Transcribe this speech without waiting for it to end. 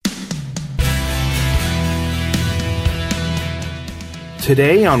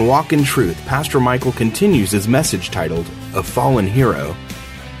Today on Walk in Truth, Pastor Michael continues his message titled, A Fallen Hero,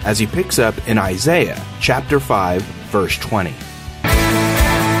 as he picks up in Isaiah chapter 5, verse 20.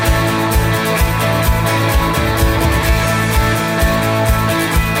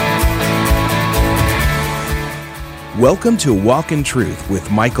 Welcome to Walk in Truth with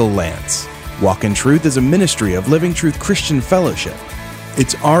Michael Lance. Walk in Truth is a ministry of Living Truth Christian Fellowship.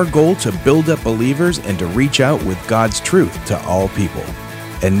 It's our goal to build up believers and to reach out with God's truth to all people.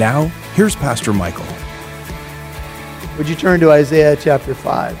 And now, here's Pastor Michael. Would you turn to Isaiah chapter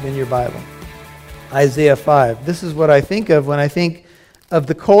 5 in your Bible? Isaiah 5. This is what I think of when I think of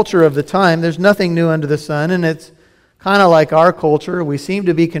the culture of the time. There's nothing new under the sun, and it's kind of like our culture. We seem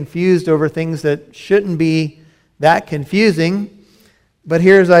to be confused over things that shouldn't be that confusing. But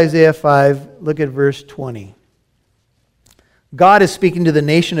here's Isaiah 5. Look at verse 20. God is speaking to the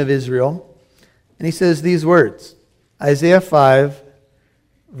nation of Israel, and he says these words. Isaiah 5,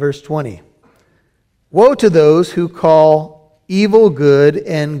 verse 20. Woe to those who call evil good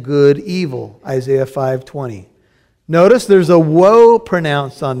and good evil. Isaiah 5:20. Notice there's a woe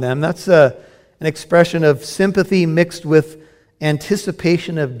pronounced on them. That's an expression of sympathy mixed with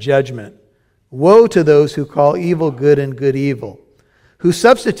anticipation of judgment. Woe to those who call evil good and good evil, who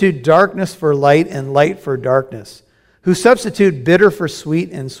substitute darkness for light and light for darkness, who substitute bitter for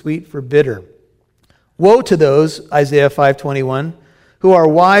sweet and sweet for bitter. Woe to those, Isaiah 5:21, who are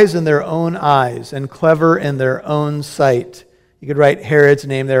wise in their own eyes and clever in their own sight. You could write Herod's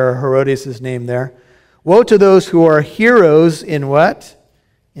name there or Herodias' name there. Woe to those who are heroes in what?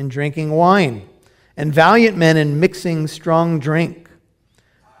 In drinking wine, and valiant men in mixing strong drink,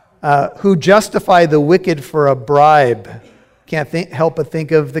 who justify the wicked for a bribe. Can't help but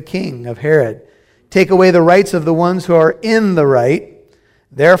think of the king, of Herod. Take away the rights of the ones who are in the right.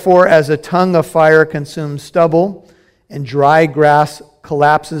 Therefore, as a tongue of fire consumes stubble, and dry grass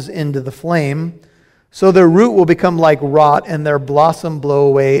collapses into the flame, so their root will become like rot, and their blossom blow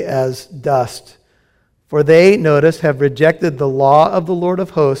away as dust. For they, notice, have rejected the law of the Lord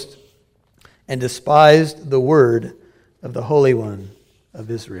of hosts, and despised the word of the Holy One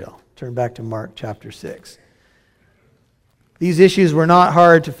of Israel. Turn back to Mark chapter 6. These issues were not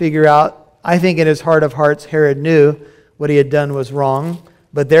hard to figure out. I think in his heart of hearts, Herod knew what he had done was wrong.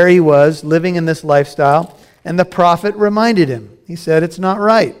 But there he was, living in this lifestyle. And the prophet reminded him. He said, it's not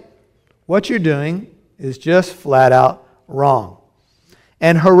right. What you're doing is just flat out wrong.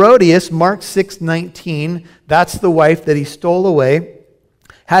 And Herodias, Mark 6:19, that's the wife that he stole away,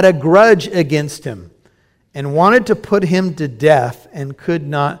 had a grudge against him and wanted to put him to death and could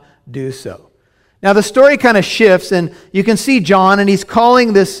not do so. Now the story kind of shifts, and you can see John, and he's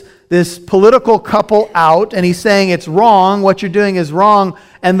calling this political couple out, and he's saying it's wrong, what you're doing is wrong.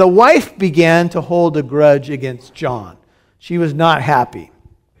 And the wife began to hold a grudge against John. She was not happy.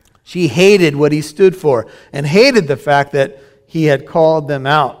 She hated what he stood for and hated the fact that he had called them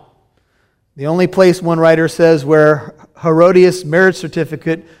out. The only place, one writer says, where Herodias' marriage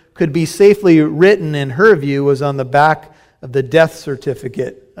certificate could be safely written, in her view, was on the back of the death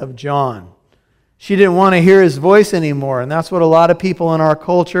certificate of John. She didn't want to hear his voice anymore, and that's what a lot of people in our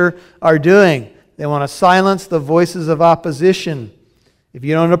culture are doing. They want to silence the voices of opposition. If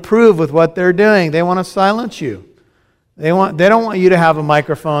you don't approve with what they're doing, they want to silence you. They don't want you to have a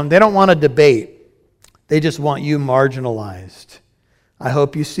microphone. They don't want a debate. They just want you marginalized. I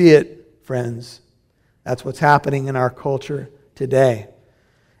hope you see it, friends. That's what's happening in our culture today.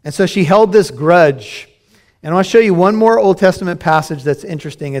 And so she held this grudge. And I want to show you one more Old Testament passage that's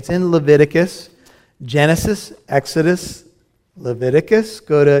interesting. It's in Leviticus. Genesis, Exodus, Leviticus.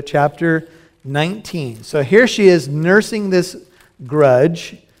 Go to chapter 19. So here she is nursing this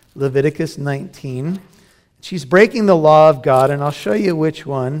grudge, Leviticus 19. She's breaking the law of God, and I'll show you which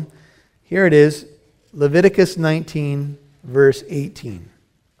one. Here it is, Leviticus 19, verse 18.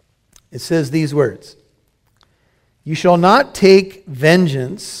 It says these words, "You shall not take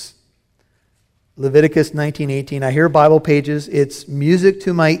vengeance." Leviticus 19:18. I hear Bible pages. It's music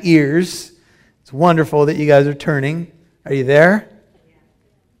to my ears. It's wonderful that you guys are turning. Are you there?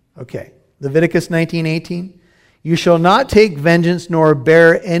 Okay. Leviticus 19:18. "You shall not take vengeance nor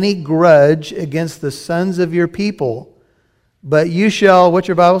bear any grudge against the sons of your people, but you shall," what's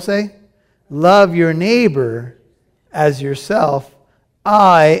your Bible say? "Love your neighbor as yourself.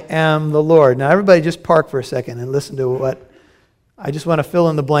 I am the Lord." Now everybody just park for a second and listen to what I just want to fill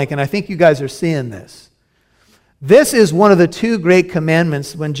in the blank, and I think you guys are seeing this. This is one of the two great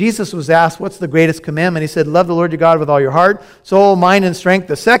commandments. When Jesus was asked, what's the greatest commandment? He said, love the Lord your God with all your heart, soul, mind, and strength.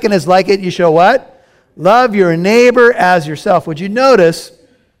 The second is like it. You shall what? Love your neighbor as yourself. Would you notice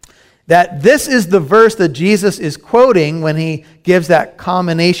that this is the verse that Jesus is quoting when he gives that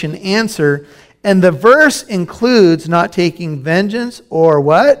combination answer. And the verse includes not taking vengeance or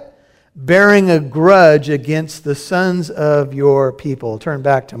what? Bearing a grudge against the sons of your people. Turn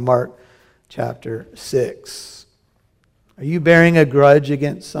back to Mark chapter 6. Are you bearing a grudge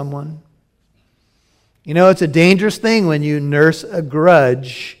against someone? You know, it's a dangerous thing when you nurse a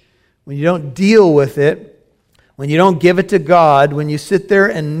grudge, when you don't deal with it, when you don't give it to God, when you sit there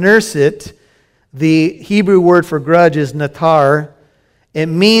and nurse it. The Hebrew word for grudge is natar. It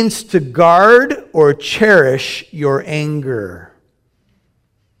means to guard or cherish your anger.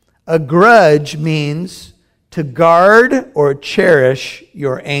 A grudge means to guard or cherish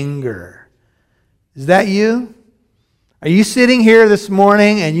your anger. Is that you? Are you sitting here this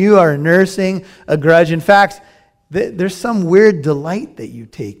morning and you are nursing a grudge? In fact, there's some weird delight that you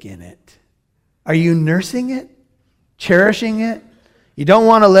take in it. Are you nursing it? Cherishing it? You don't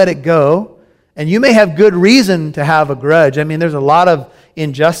want to let it go. And you may have good reason to have a grudge. I mean, there's a lot of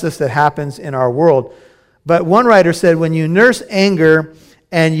injustice that happens in our world. But one writer said, when you nurse anger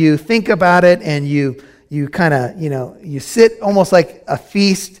and you think about it and you kind of, you sit almost like a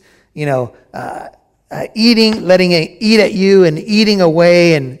feast, eating, letting it eat at you and eating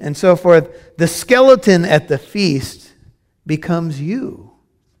away and so forth, the skeleton at the feast becomes you.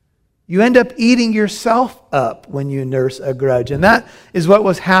 You end up eating yourself up when you nurse a grudge. And that is what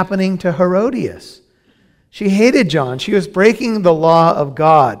was happening to Herodias. She hated John. She was breaking the law of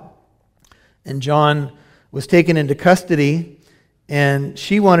God. And John was taken into custody, and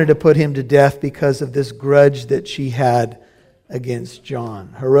she wanted to put him to death because of this grudge that she had against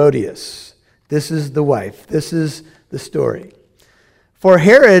John. Herodias. This is the wife. This is the story. For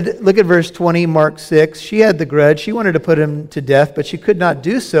Herod, look at verse 20, Mark 6. She had the grudge. She wanted to put him to death, but she could not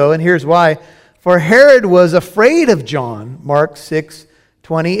do so. And here's why. For Herod was afraid of John, Mark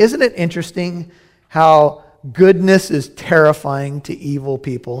 6:20. Isn't it interesting how goodness is terrifying to evil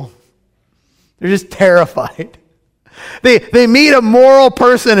people? They're just terrified. They meet a moral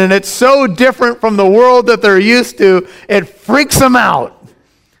person and it's so different from the world that they're used to, it freaks them out.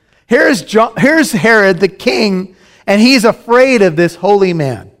 Here's Herod the king, and he's afraid of this holy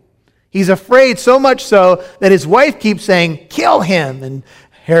man. He's afraid so much so that his wife keeps saying, kill him. And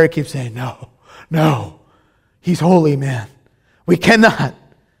Herod keeps saying, no, he's holy, man. We cannot.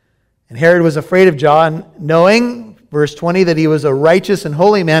 And Herod was afraid of John, knowing, verse 20, that he was a righteous and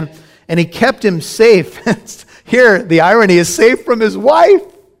holy man, and he kept him safe. Here, the irony is safe from his wife.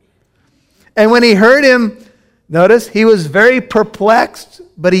 And when he heard him, notice, he was very perplexed,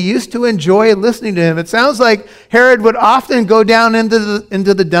 but he used to enjoy listening to him. It sounds like Herod would often go down into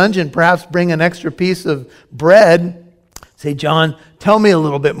the dungeon, perhaps bring an extra piece of bread, say, John, tell me a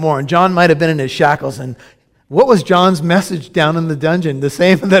little bit more. And John might have been in his shackles. And what was John's message down in the dungeon? The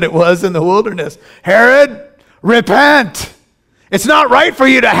same that it was in the wilderness. Herod, repent. It's not right for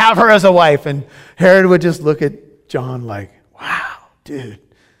you to have her as a wife. And Herod would just look at John like, wow, dude,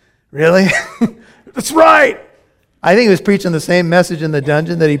 really? That's right. I think he was preaching the same message in the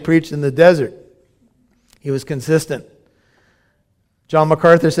dungeon that he preached in the desert. He was consistent. John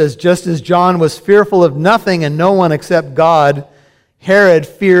MacArthur says, just as John was fearful of nothing and no one except God, Herod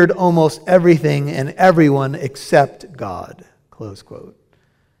feared almost everything and everyone except God. Close quote.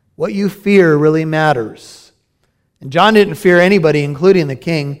 What you fear really matters. And John didn't fear anybody, including the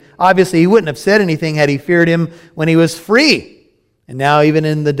king. Obviously, he wouldn't have said anything had he feared him when he was free. And now even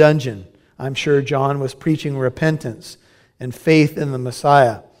in the dungeon, I'm sure John was preaching repentance and faith in the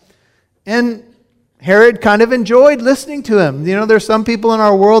Messiah. And Herod kind of enjoyed listening to him. You know, there's some people in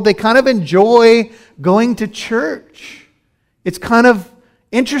our world, they kind of enjoy going to church. It's kind of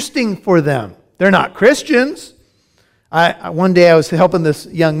interesting for them. They're not Christians. One day I was helping this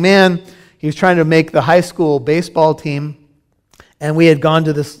young man. He was trying to make the high school baseball team. And we had gone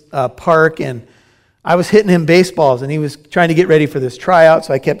to this park, and I was hitting him baseballs, and he was trying to get ready for this tryout,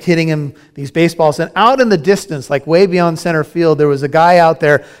 so I kept hitting him these baseballs. And out in the distance, like way beyond center field, there was a guy out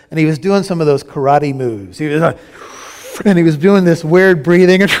there, and he was doing some of those karate moves. He was doing this weird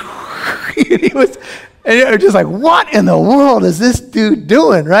breathing, and he was just like, what in the world is this dude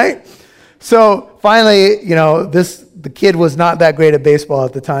doing, right? So finally, the kid was not that great at baseball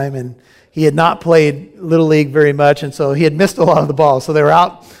at the time, and he had not played Little League very much, and so he had missed a lot of the balls. So they were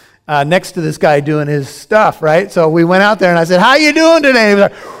out next to this guy doing his stuff, right? So we went out there, and I said, how you doing today? And he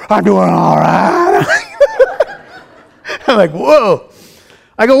was like, I'm doing all right. I'm like, whoa.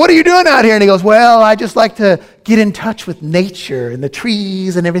 I go, what are you doing out here? And he goes, well, I just like to get in touch with nature and the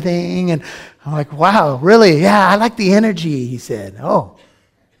trees and everything. And I'm like, wow, really? Yeah, I like the energy, he said. Oh.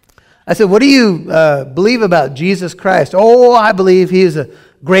 I said, what do you believe about Jesus Christ? Oh, I believe he is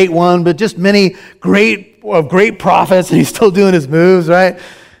great one, but just many great prophets, and he's still doing his moves, right?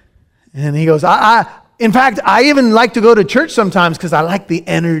 And he goes, in fact, I even like to go to church sometimes because I like the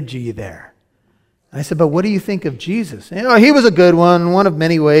energy there. And I said, but what do you think of Jesus? And, he was a good one of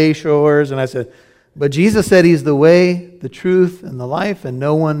many ways, sure. And I said, but Jesus said he's the way, the truth, and the life, and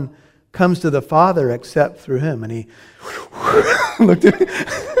no one comes to the Father except through him. And he looked at me.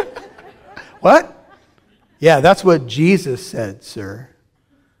 What? Yeah, that's what Jesus said, sir.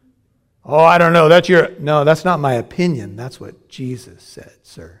 Oh, I don't know. No, that's not my opinion. That's what Jesus said,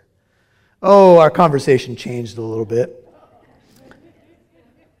 sir. Oh, our conversation changed a little bit.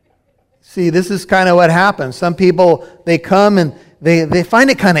 See, this is kind of what happens. Some people, they come and they find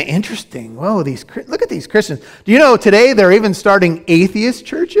it kind of interesting. Whoa, look at these Christians. Do you know today they're even starting atheist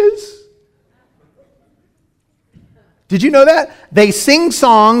churches? Did you know that? They sing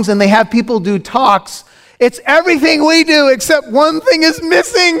songs and they have people do talks. It's everything we do except one thing is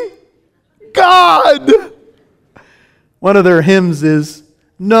missing. God. One of their hymns is,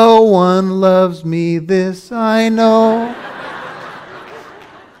 no one loves me, this I know.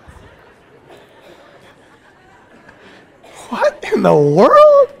 What in the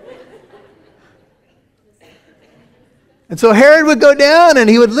world? And so Herod would go down and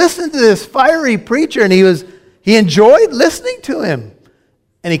he would listen to this fiery preacher, and he enjoyed listening to him.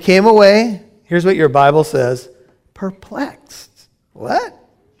 And he came away, here's what your Bible says, perplexed. What?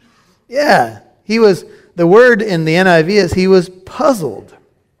 Yeah, the word in the NIV is he was puzzled.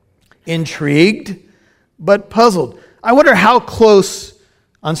 Intrigued, but puzzled. I wonder how close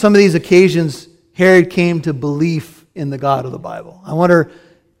on some of these occasions Herod came to belief in the God of the Bible. I wonder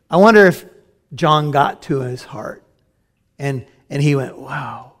if John got to his heart and he went,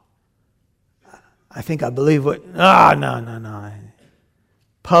 wow, I think I believe no.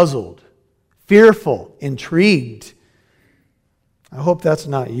 Puzzled, fearful, intrigued. I hope that's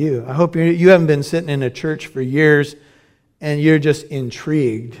not you. I hope you haven't been sitting in a church for years and you're just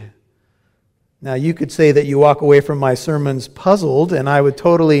intrigued. Now, you could say that you walk away from my sermons puzzled, and I would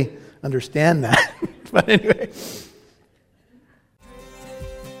totally understand that. But anyway.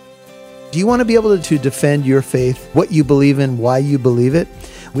 Do you want to be able to defend your faith, what you believe in, why you believe it?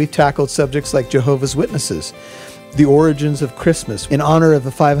 We've tackled subjects like Jehovah's Witnesses, the origins of Christmas. In honor of the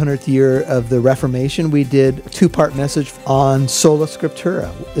 500th year of the Reformation, we did a 2-part message on Sola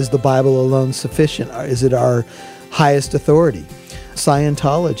Scriptura. Is the Bible alone sufficient? Is it our highest authority?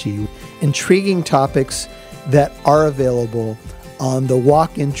 Scientology. Intriguing topics that are available on the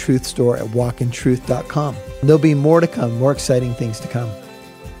Walk in Truth store at walkintruth.com. There'll be more to come, more exciting things to come.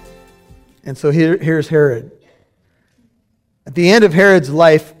 And so here's Herod. At the end of Herod's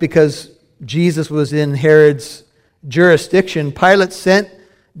life, because Jesus was in Herod's jurisdiction, Pilate sent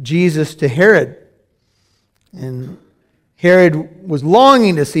Jesus to Herod. And Herod was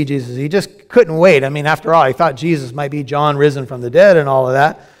longing to see Jesus. He just couldn't wait. I mean, after all, he thought Jesus might be John risen from the dead and all of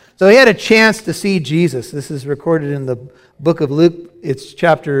that. So he had a chance to see Jesus. This is recorded in the book of Luke. It's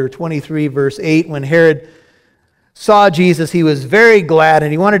chapter 23, verse 8. When Herod saw Jesus, he was very glad,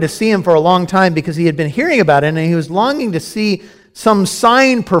 and he wanted to see him for a long time because he had been hearing about it, and he was longing to see some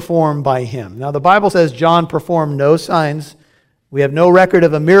sign performed by him. Now, the Bible says John performed no signs. We have no record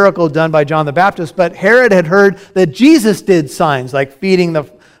of a miracle done by John the Baptist, but Herod had heard that Jesus did signs, like feeding the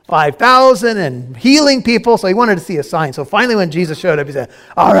 5,000 and healing people, so he wanted to see a sign. So finally when Jesus showed up, he said,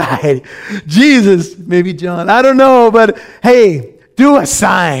 all right, Jesus, maybe John, I don't know, but hey, do a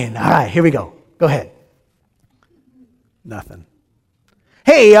sign. All right, here we go. Go ahead. Nothing.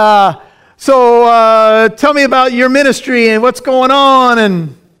 Hey, so tell me about your ministry and what's going on,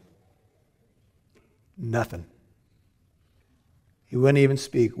 and nothing. He wouldn't even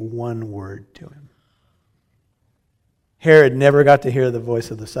speak one word to him. Herod never got to hear the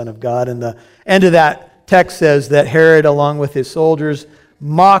voice of the Son of God. And the end of that text says that Herod, along with his soldiers,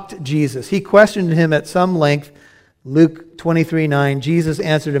 mocked Jesus. He questioned him at some length. Luke 23:9, Jesus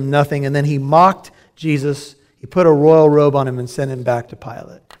answered him nothing, and then he mocked Jesus. He put a royal robe on him and sent him back to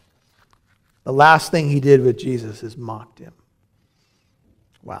Pilate. The last thing he did with Jesus is mocked him.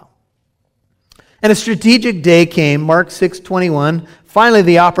 Wow. And a strategic day came, Mark 6:21. Finally,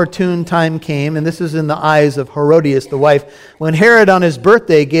 the opportune time came, and this is in the eyes of Herodias, the wife, when Herod on his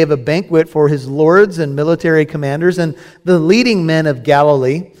birthday gave a banquet for his lords and military commanders and the leading men of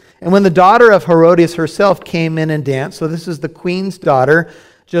Galilee. And when the daughter of Herodias herself came in and danced, so this is the queen's daughter,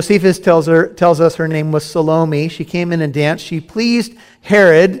 Josephus tells us her name was Salome. She came in and danced. She pleased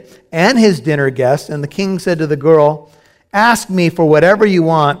Herod and his dinner guests, and the king said to the girl, "Ask me for whatever you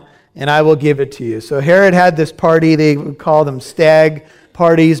want, and I will give it to you." So Herod had this party. They would call them stag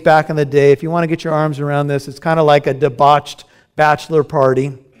parties back in the day. If you want to get your arms around this, it's kind of like a debauched bachelor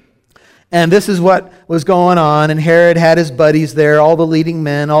party. And this is what was going on. And Herod had his buddies there, all the leading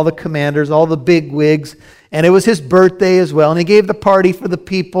men, all the commanders, all the bigwigs. And it was his birthday as well. And he gave the party for the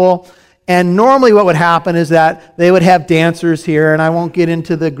people. And normally what would happen is that they would have dancers here. And I won't get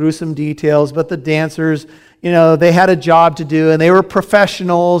into the gruesome details, but the dancers, they had a job to do. And they were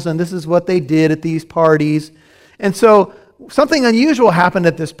professionals. And this is what they did at these parties. And so something unusual happened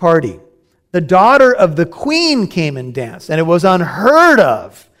at this party. The daughter of the queen came and danced. And it was unheard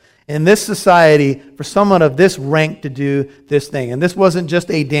of in this society for someone of this rank to do this thing. And this wasn't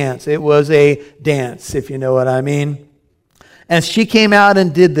just a dance. It was a dance, if you know what I mean. And she came out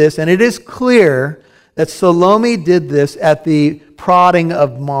and did this. And it is clear that Salome did this at the prodding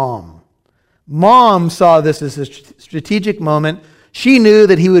of Mom. Mom saw this as a strategic moment. She knew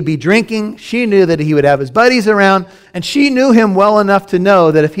that he would be drinking. She knew that he would have his buddies around. And she knew him well enough to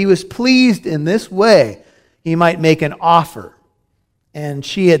know that if he was pleased in this way, he might make an offer. And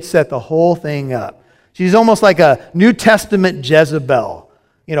she had set the whole thing up. She's almost like a New Testament Jezebel,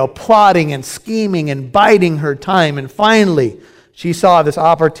 plotting and scheming and biding her time. And finally, she saw this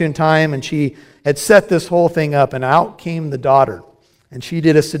opportune time and she had set this whole thing up. And out came the daughter. And she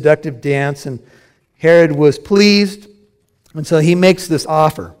did a seductive dance. And Herod was pleased. And so he makes this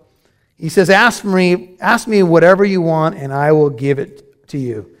offer. He says, ask me whatever you want and I will give it to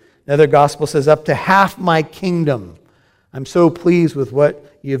you. Another gospel says, up to half my kingdom. I'm so pleased with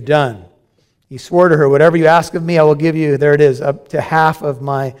what you've done. He swore to her, whatever you ask of me, I will give you. There it is, up to half of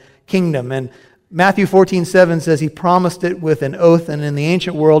my kingdom. And Matthew 14:7 says he promised it with an oath. And in the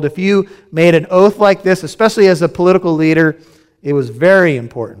ancient world, if you made an oath like this, especially as a political leader, it was very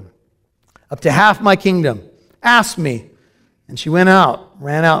important. Up to half my kingdom. Ask me. And she ran out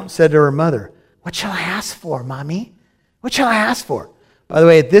and said to her mother, what shall I ask for, Mommy? What shall I ask for? By the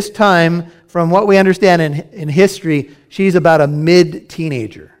way, at this time, from what we understand in history, she's about a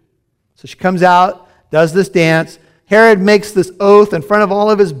mid-teenager. So she comes out, does this dance. Herod makes this oath in front of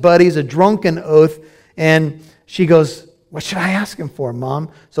all of his buddies, a drunken oath, and she goes, what should I ask him for, Mom?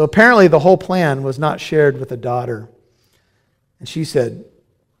 So apparently the whole plan was not shared with the daughter. And she said,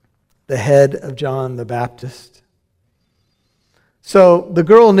 the head of John the Baptist. So the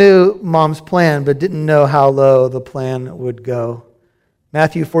girl knew Mom's plan, but didn't know how low the plan would go.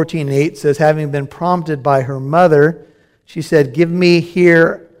 Matthew 14:8 says, having been prompted by her mother, she said, give me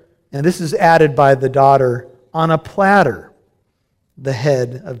here, and this is added by the daughter, on a platter, the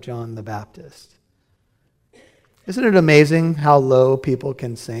head of John the Baptist. Isn't it amazing how low people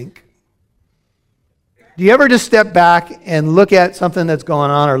can sink? Do you ever just step back and look at something that's going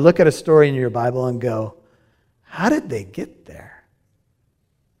on or look at a story in your Bible and go, how did they get there?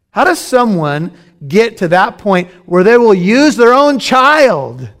 How does someone get to that point where they will use their own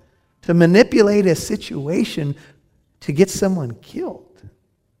child to manipulate a situation to get someone killed?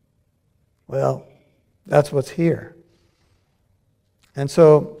 Well, that's what's here. And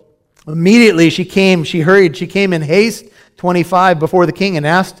so immediately she came in haste, 25, before the king and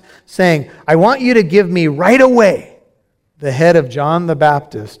asked, saying, I want you to give me right away the head of John the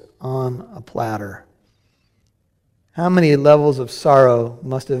Baptist on a platter. How many levels of sorrow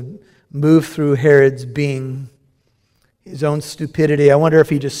must have moved through Herod's being? His own stupidity. I wonder if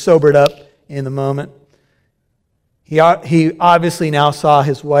he just sobered up in the moment. He obviously now saw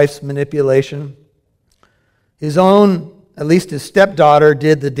his wife's manipulation. His own, at least his stepdaughter,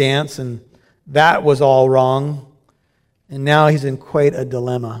 did the dance, and that was all wrong. And now he's in quite a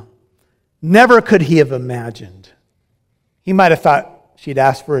dilemma. Never could he have imagined. He might have thought she'd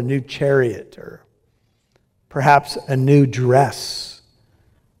asked for a new chariot or perhaps a new dress.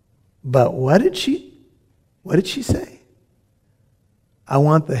 But what did she say? I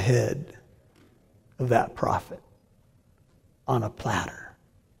want the head of that prophet on a platter.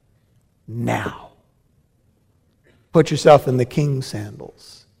 Now. Put yourself in the king's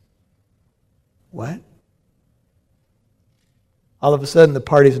sandals. What? All of a sudden, the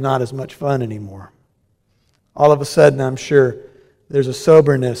party's not as much fun anymore. All of a sudden, I'm sure there's a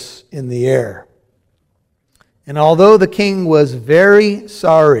soberness in the air. And although the king was very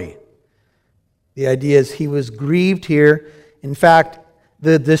sorry, the idea is he was grieved here. In fact,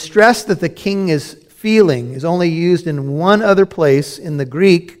 the distress that the king is feeling is only used in one other place in the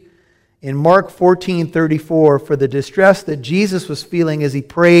Greek, in Mark 14:34, for the distress that Jesus was feeling as he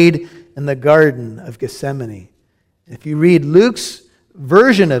prayed in the Garden of Gethsemane. If you read Luke's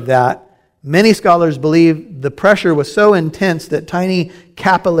version of that, many scholars believe the pressure was so intense that tiny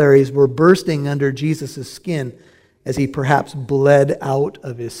capillaries were bursting under Jesus' skin as he perhaps bled out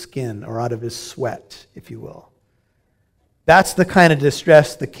of his skin or out of his sweat, if you will. That's the kind of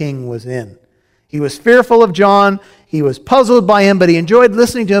distress the king was in. He was fearful of John. He was puzzled by him, but he enjoyed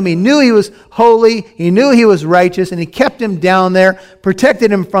listening to him. He knew he was holy. He knew he was righteous, and he kept him down there,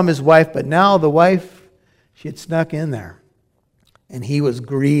 protected him from his wife. But now the wife, she had snuck in there, and he was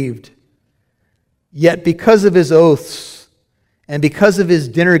grieved. Yet because of his oaths and because of his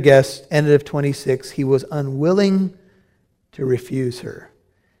dinner guests, end of 26, he was unwilling to refuse her.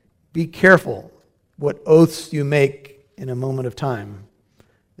 Be careful what oaths you make in a moment of time.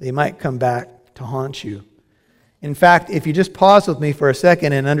 They might come back to haunt you. In fact, if you just pause with me for a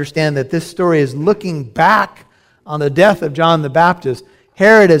second and understand that this story is looking back on the death of John the Baptist,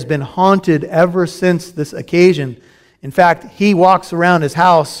 Herod has been haunted ever since this occasion. In fact, he walks around his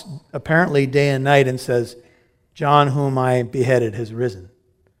house apparently day and night and says, John whom I beheaded has risen.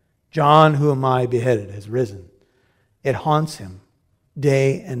 John whom I beheaded has risen. It haunts him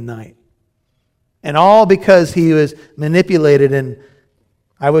day and night. And all because he was manipulated, and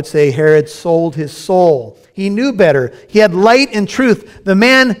I would say Herod sold his soul. He knew better. He had light and truth. The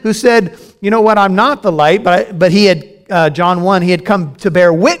man who said, you know what, I'm not the light, but he had, John 1, he had come to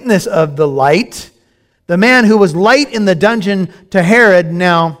bear witness of the light. The man who was light in the dungeon to Herod,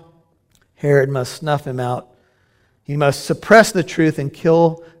 now Herod must snuff him out. He must suppress the truth and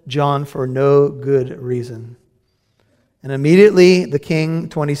kill John for no good reason. And immediately the king,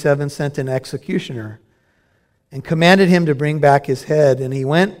 27, sent an executioner and commanded him to bring back his head. And he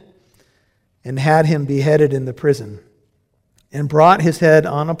went and had him beheaded in the prison and brought his head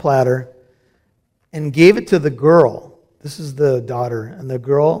on a platter and gave it to the girl. This is the daughter. And the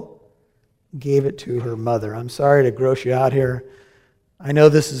girl gave it to her mother. I'm sorry to gross you out here. I know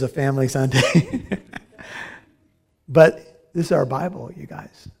this is a family Sunday. But this is our Bible, you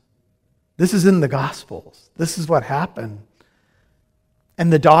guys. This is in the Gospels. This is what happened.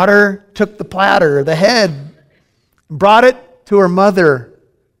 And the daughter took the platter, the head, brought it to her mother.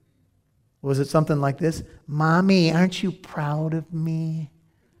 Was it something like this? Mommy, aren't you proud of me?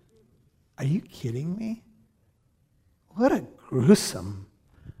 Are you kidding me? What a gruesome,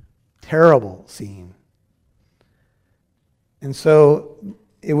 terrible scene. And so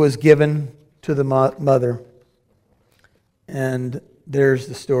it was given to the mother. And there's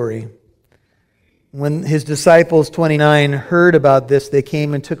the story. When his disciples, 29, heard about this, they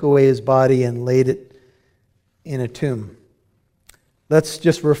came and took away his body and laid it in a tomb. Let's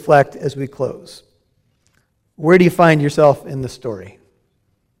just reflect as we close. Where do you find yourself in the story?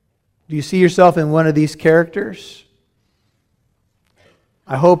 Do you see yourself in one of these characters?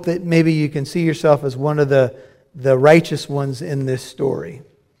 I hope that maybe you can see yourself as one of the righteous ones in this story.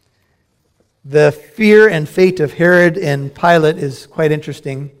 The fear and fate of Herod and Pilate is quite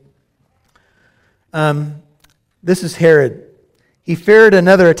interesting. This is Herod. He feared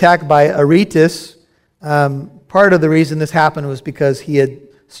another attack by Aretas. Part of the reason this happened was because he had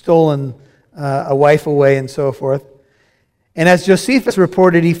stolen a wife away and so forth. And as Josephus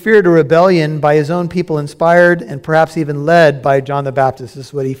reported, he feared a rebellion by his own people, inspired and perhaps even led by John the Baptist. This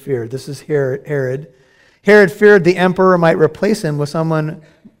is what he feared. This is Herod. Herod feared the emperor might replace him with someone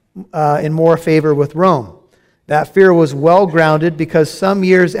in more favor with Rome. That fear was well grounded because some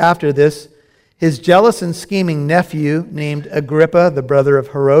years after this, his jealous and scheming nephew, named Agrippa, the brother of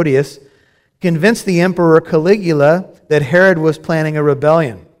Herodias, convinced the emperor Caligula that Herod was planning a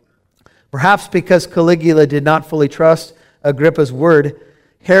rebellion. Perhaps because Caligula did not fully trust Agrippa's word,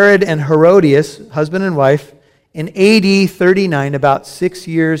 Herod and Herodias, husband and wife, in AD 39, about 6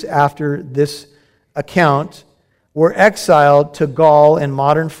 years after this account, were exiled to Gaul in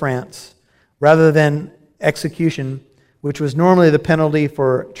modern France rather than execution, which was normally the penalty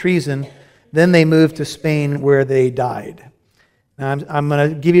for treason. Then they moved to Spain where they died. Now I'm going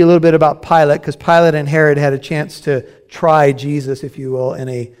to give you a little bit about Pilate, because Pilate and Herod had a chance to try Jesus, if you will, in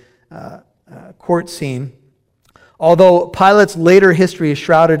a court scene. Although Pilate's later history is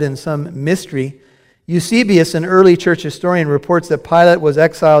shrouded in some mystery, Eusebius, an early church historian, reports that Pilate was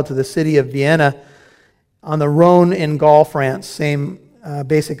exiled to the city of Vienna on the Rhone in Gaul, France, same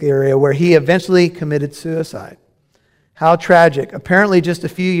basic area, where he eventually committed suicide. How tragic. Apparently just a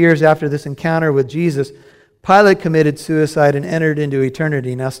few years after this encounter with Jesus, Pilate committed suicide and entered into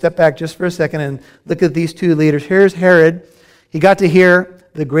eternity. Now step back just for a second and look at these two leaders. Here's Herod. He got to hear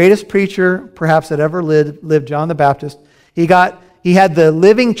the greatest preacher perhaps that ever lived, John the Baptist. He had the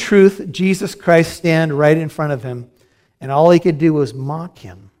living truth, Jesus Christ, stand right in front of him. And all he could do was mock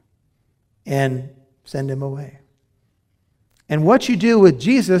him and send him away. And what you do with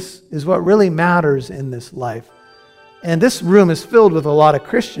Jesus is what really matters in this life. And this room is filled with a lot of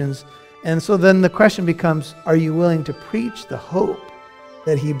Christians. And so then the question becomes, are you willing to preach the hope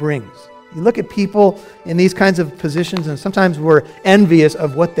that he brings? You look at people in these kinds of positions, and sometimes we're envious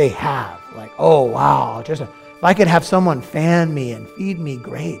of what they have. Like, oh, wow, if I could have someone fan me and feed me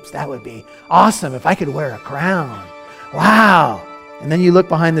grapes, that would be awesome. If I could wear a crown, wow. And then you look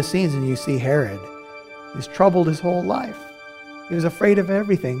behind the scenes and you see Herod. He's troubled his whole life. He was afraid of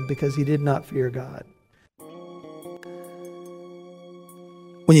everything because he did not fear God.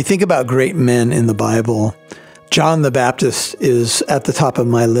 When you think about great men in the Bible, John the Baptist is at the top of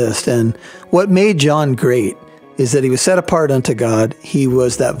my list. And what made John great is that he was set apart unto God. He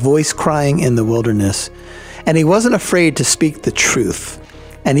was that voice crying in the wilderness. And he wasn't afraid to speak the truth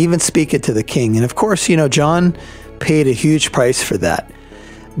and even speak it to the king. And of course, John paid a huge price for that.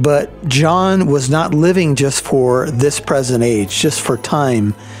 But John was not living just for this present age, just for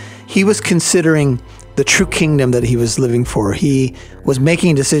time. He was considering the true kingdom that he was living for. He was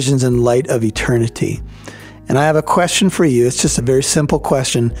making decisions in light of eternity. And I have a question for you. It's just a very simple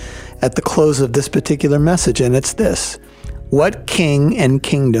question at the close of this particular message, and it's this. What king and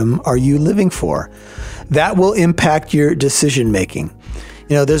kingdom are you living for? That will impact your decision making.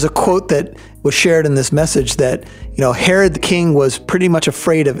 There's a quote that was shared in this message that, Herod the king was pretty much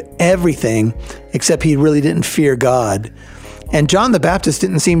afraid of everything, except he really didn't fear God. And John the Baptist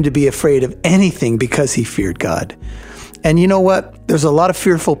didn't seem to be afraid of anything because he feared God. And you know what? There's a lot of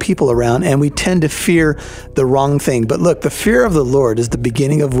fearful people around, and we tend to fear the wrong thing. But look, the fear of the Lord is the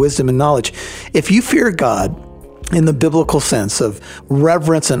beginning of wisdom and knowledge. If you fear God in the biblical sense of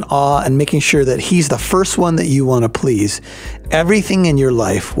reverence and awe and making sure that he's the first one that you want to please, everything in your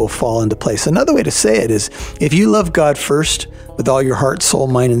life will fall into place. Another way to say it is, if you love God first with all your heart, soul,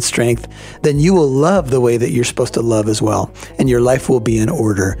 mind, and strength, then you will love the way that you're supposed to love as well, and your life will be in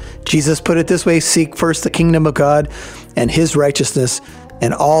order. Jesus put it this way: seek first the kingdom of God and his righteousness,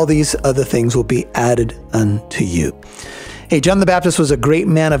 and all these other things will be added unto you. Hey, John the Baptist was a great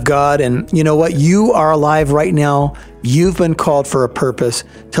man of God, and you know what? You are alive right now. You've been called for a purpose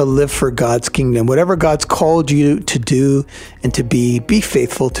to live for God's kingdom. Whatever God's called you to do and to be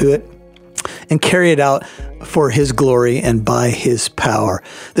faithful to it and carry it out for his glory and by his power.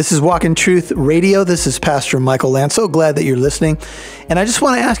 This is Walk in Truth Radio. This is Pastor Michael Lance. So glad that you're listening. And I just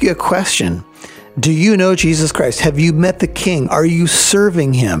want to ask you a question. Do you know Jesus Christ? Have you met the King? Are you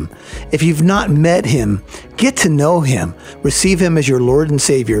serving him? If you've not met him, get to know him. Receive him as your Lord and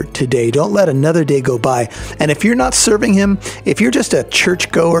Savior today. Don't let another day go by. And if you're not serving him, if you're just a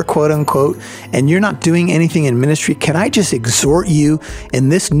churchgoer, quote unquote, and you're not doing anything in ministry, can I just exhort you in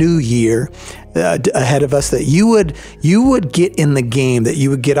this new year ahead of us that you would get in the game, that you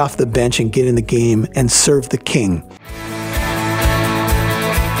would get off the bench and get in the game and serve the King.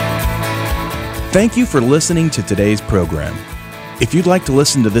 Thank you for listening to today's program. If you'd like to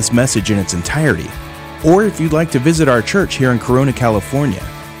listen to this message in its entirety, or if you'd like to visit our church here in Corona, California,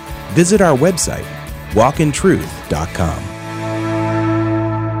 visit our website, walkintruth.com.